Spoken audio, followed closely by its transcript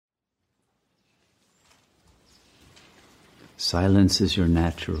Silence is your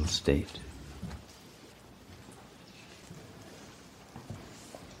natural state.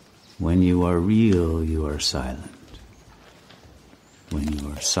 When you are real, you are silent. When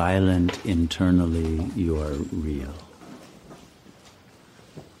you are silent internally, you are real.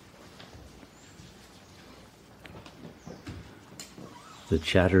 The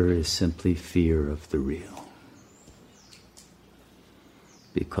chatter is simply fear of the real.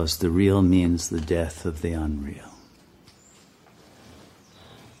 Because the real means the death of the unreal.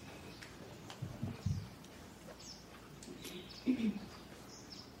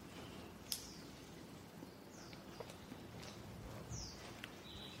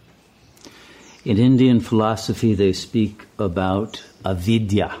 In Indian philosophy, they speak about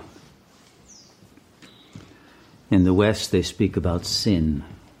avidya. In the West, they speak about sin.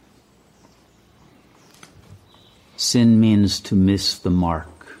 Sin means to miss the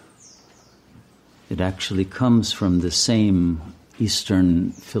mark. It actually comes from the same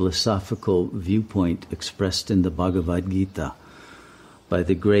Eastern philosophical viewpoint expressed in the Bhagavad Gita by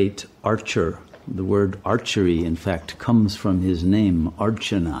the great archer. The word archery, in fact, comes from his name,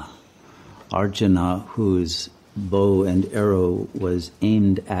 Arjuna. Arjuna, whose bow and arrow was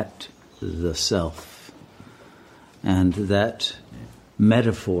aimed at the self. And that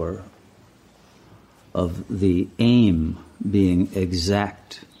metaphor of the aim being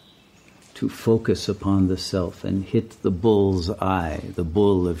exact, to focus upon the self and hit the bull's eye, the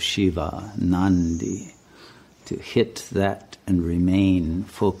bull of Shiva, Nandi, to hit that and remain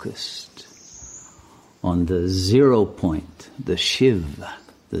focused on the 0 point, the Shiv,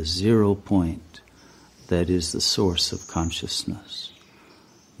 the 0 point that is the source of consciousness.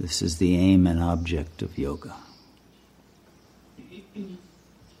 This is the aim and object of yoga.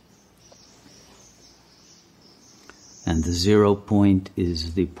 And the 0 point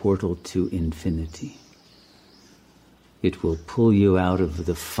is the portal to infinity. It will pull you out of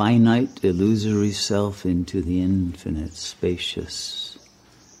the finite, illusory self into the infinite, spacious,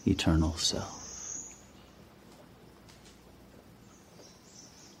 eternal self.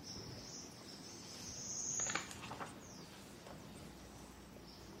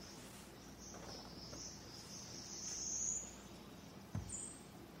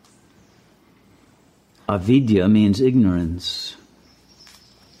 Avidya means ignorance,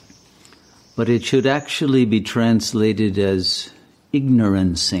 but it should actually be translated as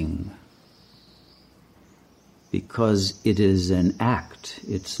ignorancing, because it is an act,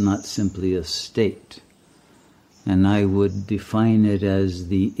 it's not simply a state. And I would define it as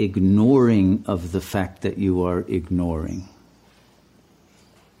the ignoring of the fact that you are ignoring.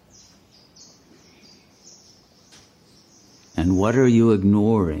 And what are you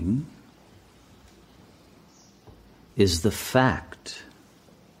ignoring? Is the fact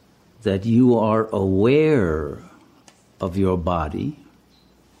that you are aware of your body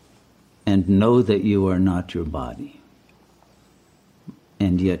and know that you are not your body,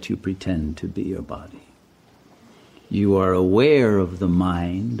 and yet you pretend to be your body. You are aware of the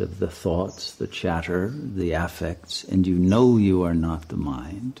mind, of the thoughts, the chatter, the affects, and you know you are not the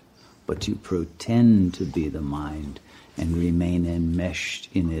mind, but you pretend to be the mind and remain enmeshed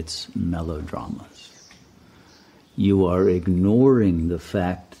in its melodramas. You are ignoring the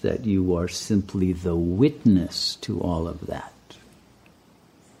fact that you are simply the witness to all of that.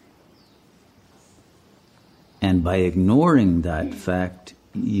 And by ignoring that fact,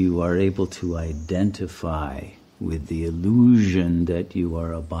 you are able to identify with the illusion that you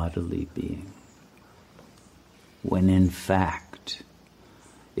are a bodily being. When in fact,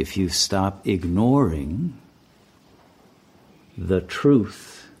 if you stop ignoring the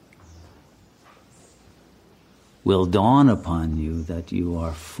truth, will dawn upon you that you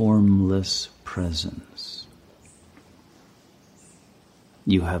are formless presence.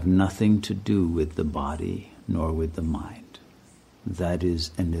 You have nothing to do with the body nor with the mind. That is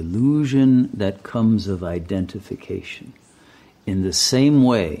an illusion that comes of identification. In the same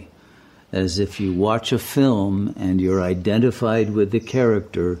way as if you watch a film and you're identified with the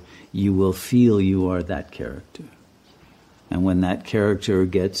character, you will feel you are that character. And when that character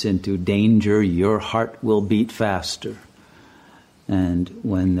gets into danger, your heart will beat faster. And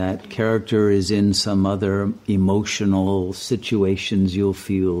when that character is in some other emotional situations, you'll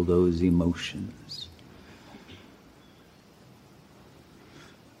feel those emotions.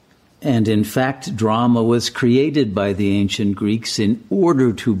 And in fact, drama was created by the ancient Greeks in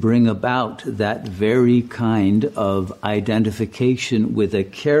order to bring about that very kind of identification with a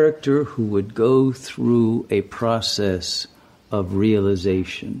character who would go through a process of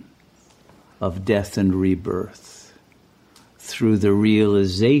realization, of death and rebirth, through the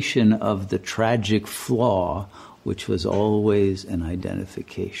realization of the tragic flaw which was always an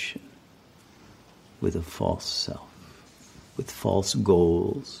identification with a false self, with false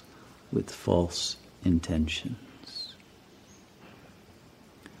goals, with false intentions.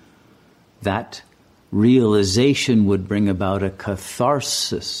 That realization would bring about a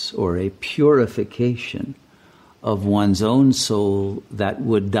catharsis or a purification of one's own soul that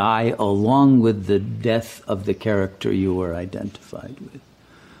would die along with the death of the character you were identified with.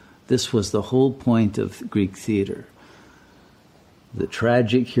 This was the whole point of Greek theater. The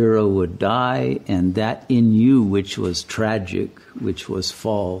tragic hero would die, and that in you which was tragic, which was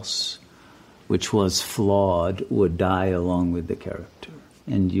false, which was flawed, would die along with the character.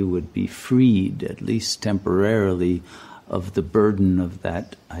 And you would be freed, at least temporarily, of the burden of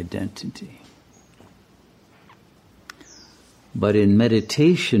that identity. But in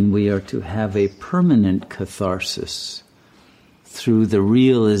meditation, we are to have a permanent catharsis through the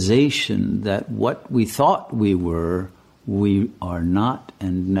realization that what we thought we are not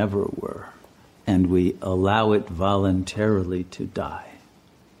and never were. And we allow it voluntarily to die.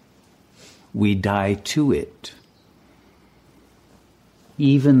 We die to it.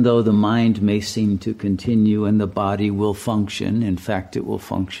 Even though the mind may seem to continue and the body will function, in fact it will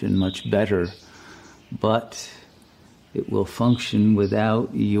function much better, but it will function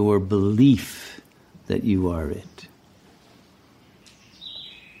without your belief that you are it.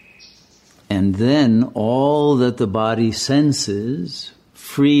 And then all that the body senses,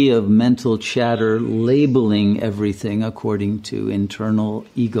 free of mental chatter labeling everything according to internal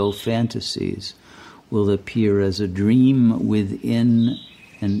ego fantasies, will appear as a dream within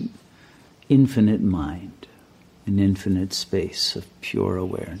an infinite mind, an infinite space of pure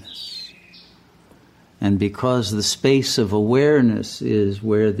awareness. And because the space of awareness is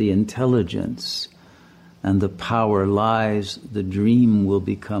where the intelligence and the power lies, the dream will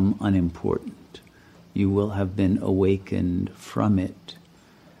become unimportant. You will have been awakened from it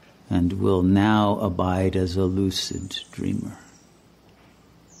and will now abide as a lucid dreamer,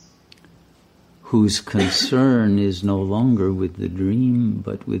 whose concern is no longer with the dream,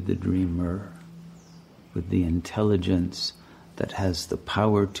 but with the dreamer, with the intelligence that has the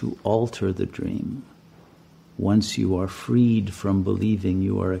power to alter the dream once you are freed from believing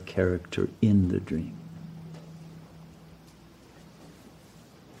you are a character in the dream.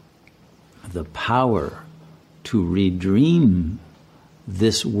 The power to redream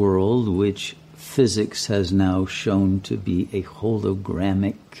this world, which physics has now shown to be a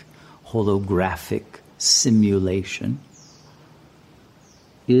holographic simulation,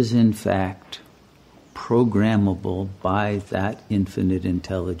 is in fact programmable by that infinite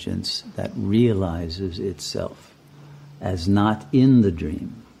intelligence that realizes itself as not in the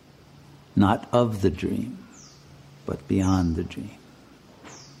dream, not of the dream, but beyond the dream.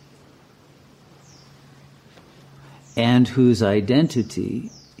 And whose identity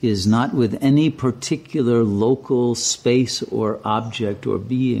is not with any particular local space or object or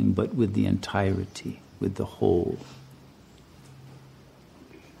being, but with the entirety, with the whole.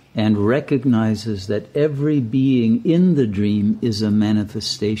 And recognizes that every being in the dream is a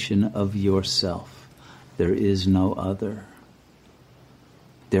manifestation of yourself. There is no other.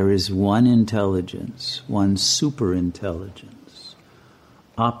 There is one intelligence, one superintelligence,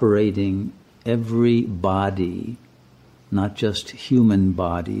 operating every body, not just human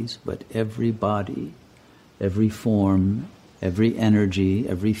bodies, but every body, every form, every energy,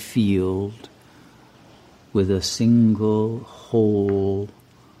 every field, with a single, whole,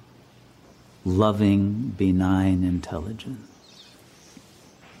 loving, benign intelligence.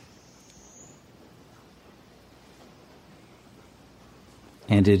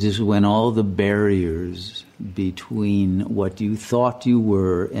 And it is when all the barriers between what you thought you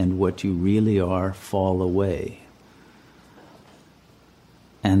were and what you really are fall away,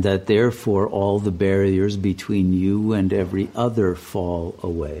 and that therefore all the barriers between you and every other fall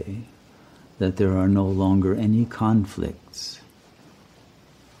away, that there are no longer any conflicts.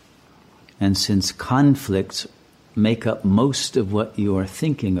 And since conflicts make up most of what you are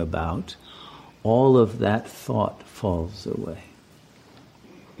thinking about, all of that thought falls away.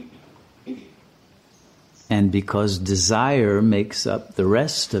 And because desire makes up the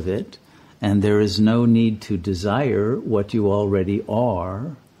rest of it, and there is no need to desire what you already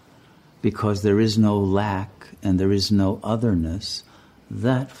are, because there is no lack and there is no otherness,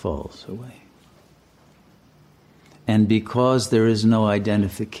 that falls away. And because there is no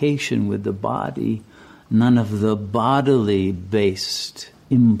identification with the body, none of the bodily based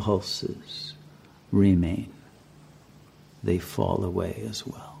impulses remain. They fall away as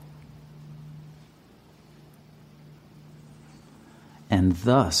well. And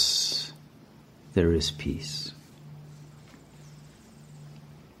thus there is peace.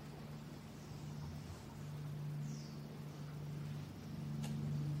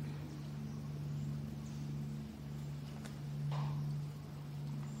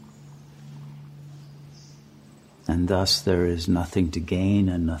 And thus there is nothing to gain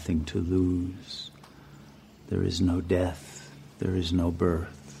and nothing to lose. There is no death, there is no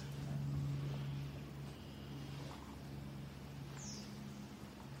birth.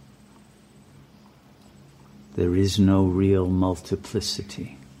 There is no real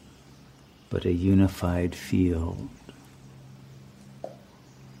multiplicity, but a unified field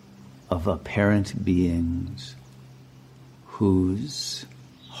of apparent beings whose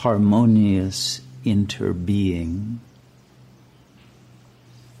harmonious interbeing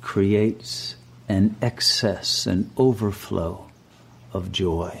creates an excess, an overflow of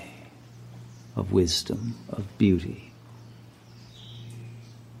joy, of wisdom, of beauty,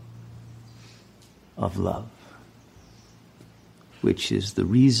 of love, which is the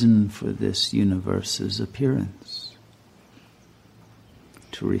reason for this universe's appearance,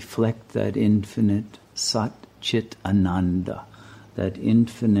 to reflect that infinite Sat Chit Ananda, that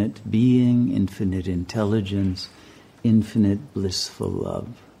infinite being, infinite intelligence, infinite blissful love.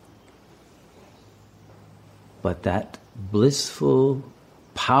 But that blissful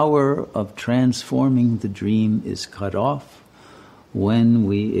power of transforming the dream is cut off when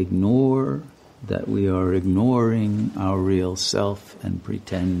we ignore that we are ignoring our real self and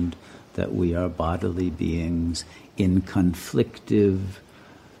pretend that we are bodily beings in conflictive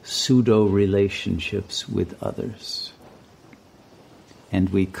pseudo-relationships with others. And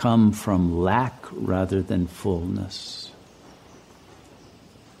we come from lack rather than fullness,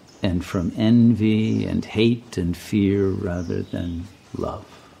 and from envy and hate and fear rather than love.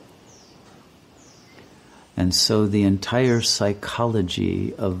 And so the entire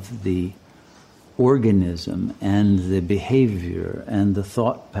psychology of the organism and the behavior and the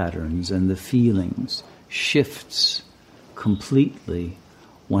thought patterns and the feelings shifts completely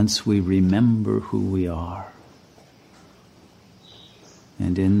once we remember who we are.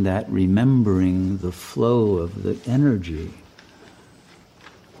 And in that remembering, the flow of the energy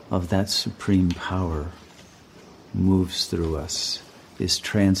of that supreme power moves through us, is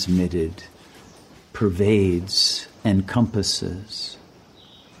transmitted, pervades, encompasses,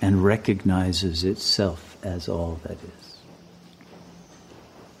 and recognizes itself as all that is.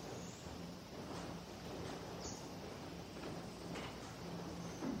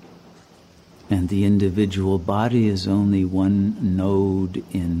 And the individual body is only one node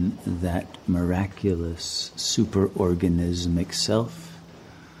in that miraculous superorganismic self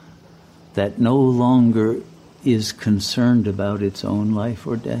that no longer is concerned about its own life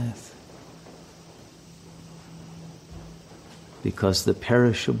or death. Because the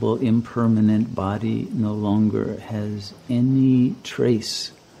perishable, impermanent body no longer has any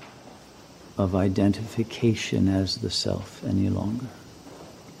trace of identification as the self any longer.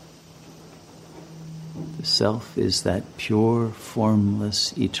 The self is that pure,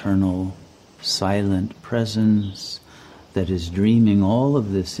 formless, eternal, silent presence that is dreaming all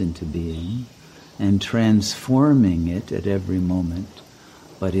of this into being and transforming it at every moment,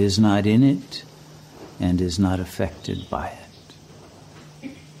 but is not in it and is not affected by it.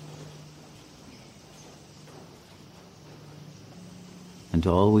 And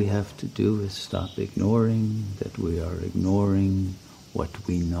all we have to do is stop ignoring that we are ignoring what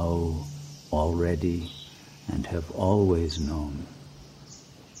we know already and have always known.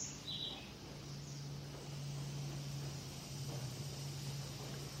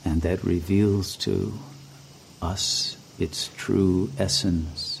 And that reveals to us its true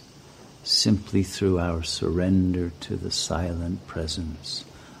essence simply through our surrender to the silent presence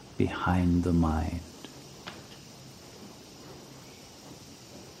behind the mind.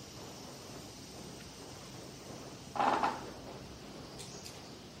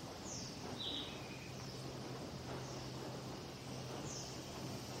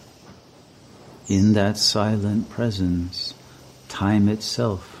 In that silent presence, time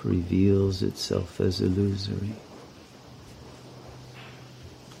itself reveals itself as illusory.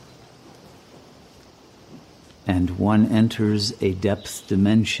 And one enters a depth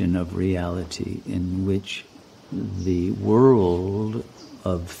dimension of reality in which the world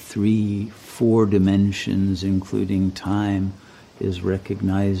of 3-4 dimensions, including time, is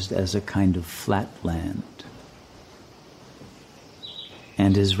recognized as a kind of flatland.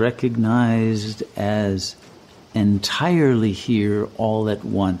 And is recognized as entirely here all at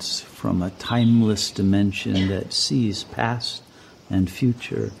once from a timeless dimension that sees past and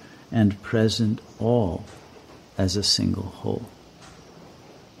future and present all as a single whole.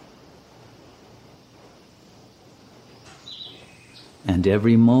 And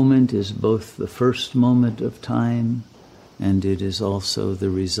every moment is both the first moment of time and it is also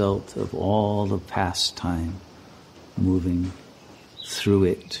the result of all of past time moving through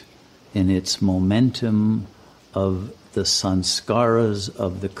it in its momentum of the sanskaras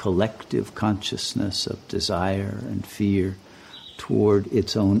of the collective consciousness of desire and fear toward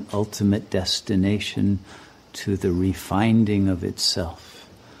its own ultimate destination, to the refinding of itself,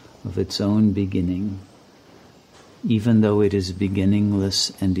 of its own beginning. Even though it is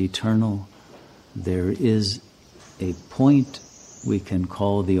beginningless and eternal, there is a point we can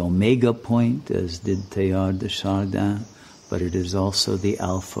call the omega point, as did Teilhard de Chardin, but it is also the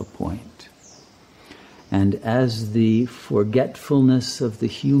alpha point. And as the forgetfulness of the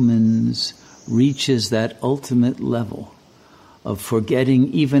humans reaches that ultimate level of forgetting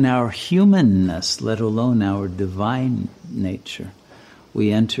even our humanness, let alone our divine nature,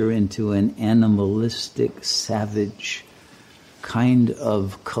 we enter into an animalistic, savage kind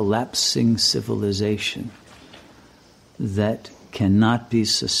of collapsing civilization that cannot be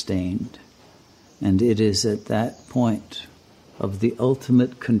sustained. And it is at that point of the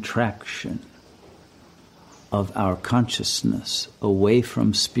ultimate contraction of our consciousness away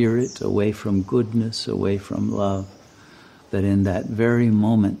from spirit, away from goodness, away from love, that in that very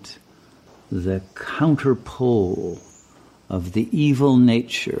moment the counterpole of the evil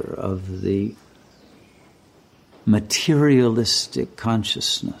nature of the materialistic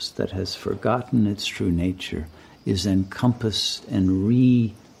consciousness that has forgotten its true nature is encompassed and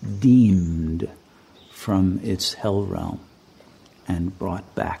redeemed from its hell realm and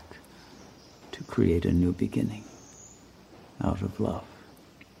brought back to create a new beginning out of love.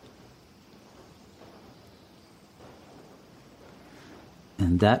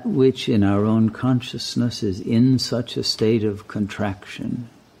 And that which in our own consciousness is in such a state of contraction,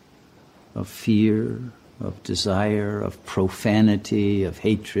 of fear, of desire, of profanity, of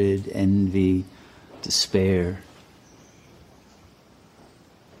hatred, envy, despair,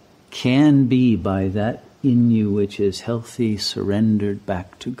 can be, by that in you which is healthy, surrendered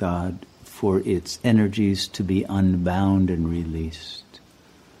back to God for its energies to be unbound and released,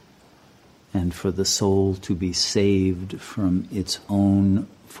 and for the soul to be saved from its own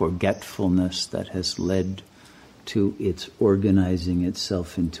forgetfulness that has led to its organizing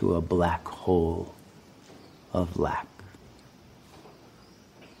itself into a black hole of lack,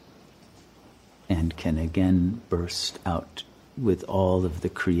 and can again burst out with all of the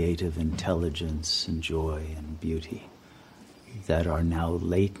creative intelligence and joy and beauty that are now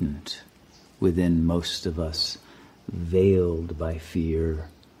latent within most of us, veiled by fear,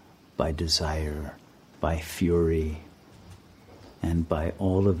 by desire, by fury, and by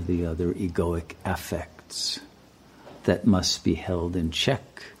all of the other egoic affects that must be held in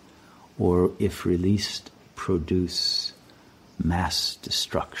check, or if released, produce mass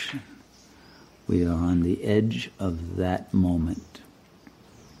destruction. We are on the edge of that moment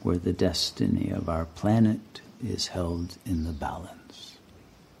where the destiny of our planet is held in the balance.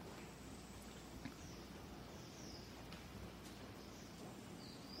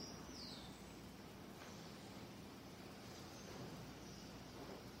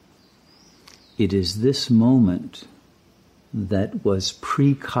 It is this moment that was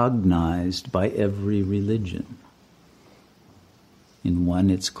precognized by every religion. In one,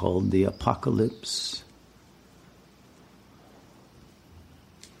 it's called the apocalypse.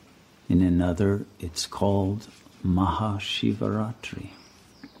 In another, it's called Mahashivaratri.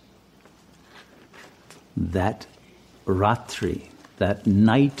 That Ratri, that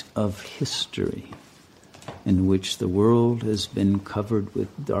night of history in which the world has been covered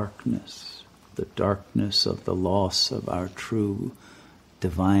with darkness, the darkness of the loss of our true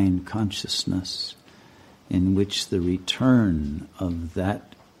divine consciousness, in which the return of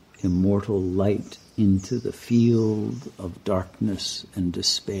that immortal light into the field of darkness and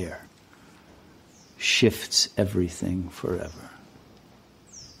despair shifts everything forever.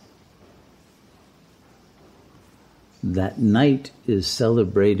 That night is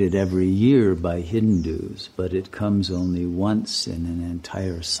celebrated every year by Hindus, but it comes only once in an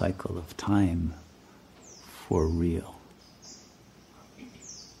entire cycle of time for real.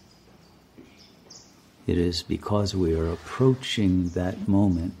 It is because we are approaching that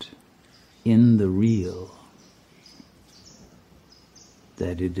moment in the real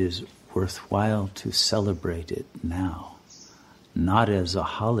that it is worthwhile to celebrate it now, not as a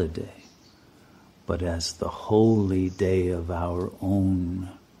holiday, but as the holy day of our own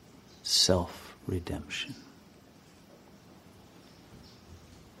self-redemption.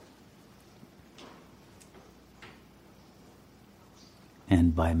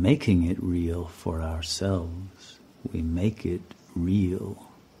 And by making it real for ourselves, we make it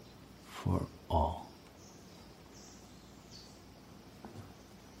real for all.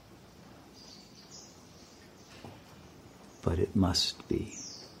 But it must be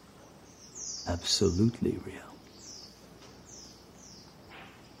absolutely real.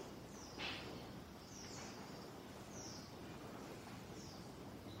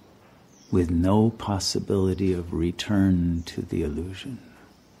 with no possibility of return to the illusion,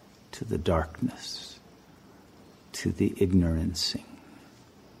 to the darkness, to the ignorancing.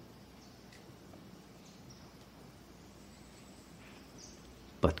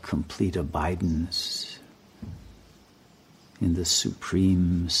 But complete abidance in the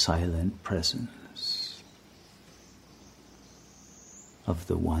supreme silent presence of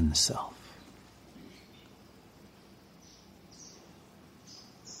the One Self.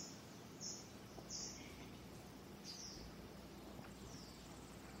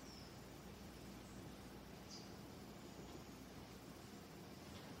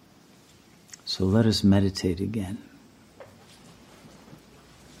 So let us meditate again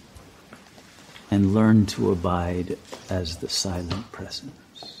and learn to abide as the silent present.